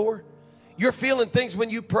seen before. You're feeling things when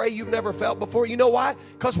you pray you've never felt before. You know why?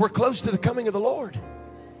 Because we're close to the coming of the Lord.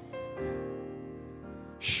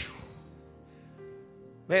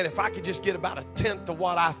 Man, if I could just get about 1/10 of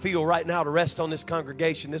what I feel right now to rest on this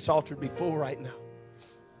congregation, this altar would be full right now.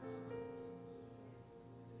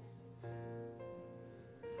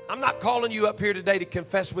 I'm not calling you up here today to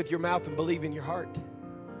confess with your mouth and believe in your heart.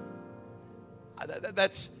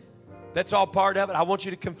 That's all part of it. I want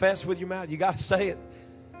you to confess with your mouth. You got to say it.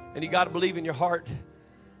 And you got to believe in your heart.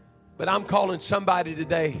 But I'm calling somebody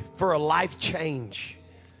today for a life change.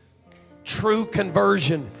 True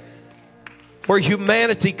conversion. Where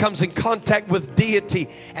humanity comes in contact with deity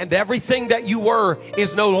and everything that you were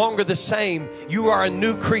is no longer the same. You are a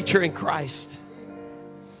new creature in Christ.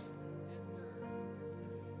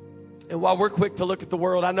 And while we're quick to look at the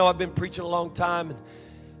world, I know I've been preaching a long time and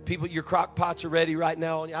people, your crock pots are ready right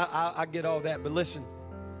now. And I get all that. But listen,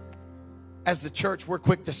 as the church, we're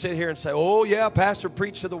quick to sit here and say, oh yeah, Pastor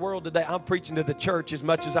preached to the world today. I'm preaching to the church as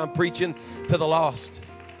much as I'm preaching to the lost.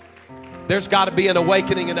 There's got to be an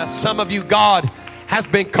awakening in us. Some of you, God has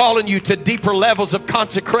been calling you to deeper levels of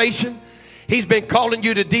consecration. He's been calling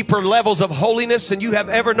you to deeper levels of holiness than you have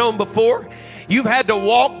ever known before. You've had to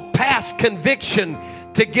walk past conviction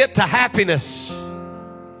to get to happiness.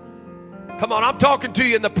 Come on, I'm talking to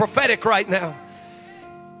you in the prophetic right now.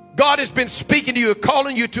 God has been speaking to you,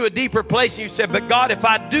 calling you to a deeper place. And you said, but God, if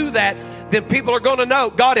I do that, then people are going to know.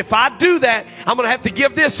 God, if I do that, I'm going to have to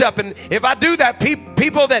give this up. And if I do that,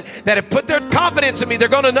 people that have put their confidence in me, they're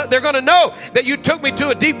going to know that you took me to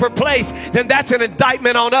a deeper place. Then that's an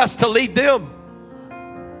indictment on us to lead them.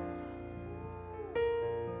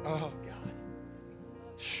 Oh, God.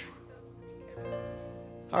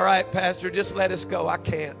 All right, Pastor, just let us go. I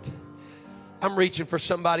can't. I'm reaching for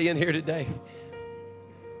somebody in here today.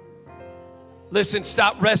 Listen,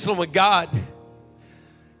 stop wrestling with God.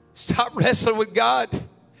 Stop wrestling with God.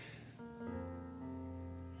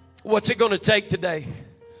 What's it going to take today?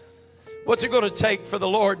 What's it going to take for the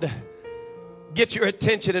Lord to get your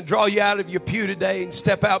attention and draw you out of your pew today and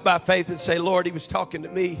step out by faith and say, Lord, He was talking to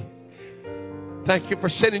me. Thank you for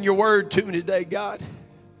sending your word to me today, God.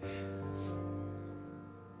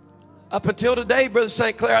 Up until today, Brother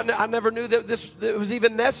St. Clair, I never knew that it was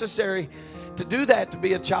even necessary to do that, to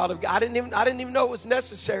be a child of God. I didn't even know it was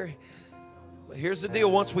necessary. But here's the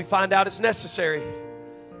deal. Once we find out it's necessary,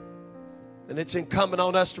 then it's incumbent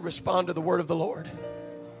on us to respond to the word of the Lord.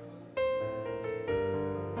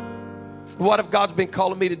 What if God's been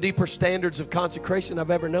calling me to deeper standards of consecration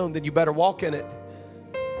I've ever known? Then you better walk in it.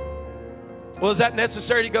 Well, is that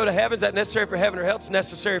necessary to go to heaven? Is that necessary for heaven or hell? It's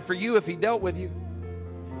necessary for you if He dealt with you.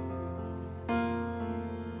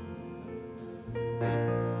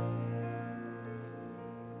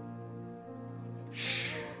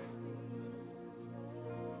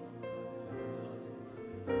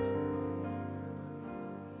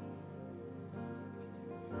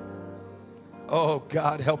 Oh,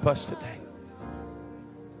 God, help us today.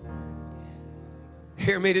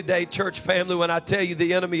 Hear me today, church family, when I tell you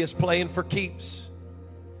the enemy is playing for keeps.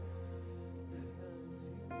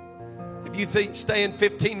 If you think staying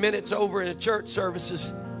 15 minutes over in a church service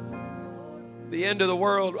is the end of the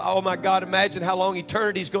world, oh my God, imagine how long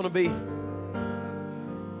eternity is going to be.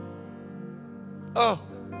 Oh.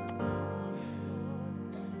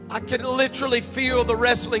 I can literally feel the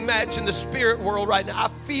wrestling match in the spirit world right now. I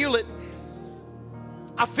feel it.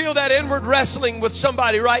 I feel that inward wrestling with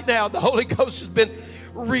somebody right now. The Holy Ghost has been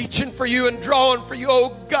reaching for you and drawing for you. Oh,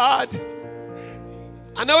 God.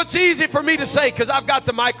 I know it's easy for me to say because I've got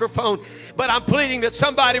the microphone, but I'm pleading that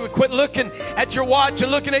somebody would quit looking at your watch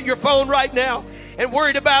and looking at your phone right now and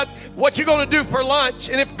worried about what you're going to do for lunch.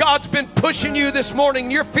 And if God's been pushing you this morning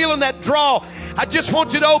and you're feeling that draw, I just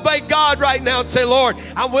want you to obey God right now and say, Lord,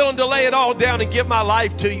 I'm willing to lay it all down and give my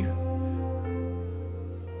life to you.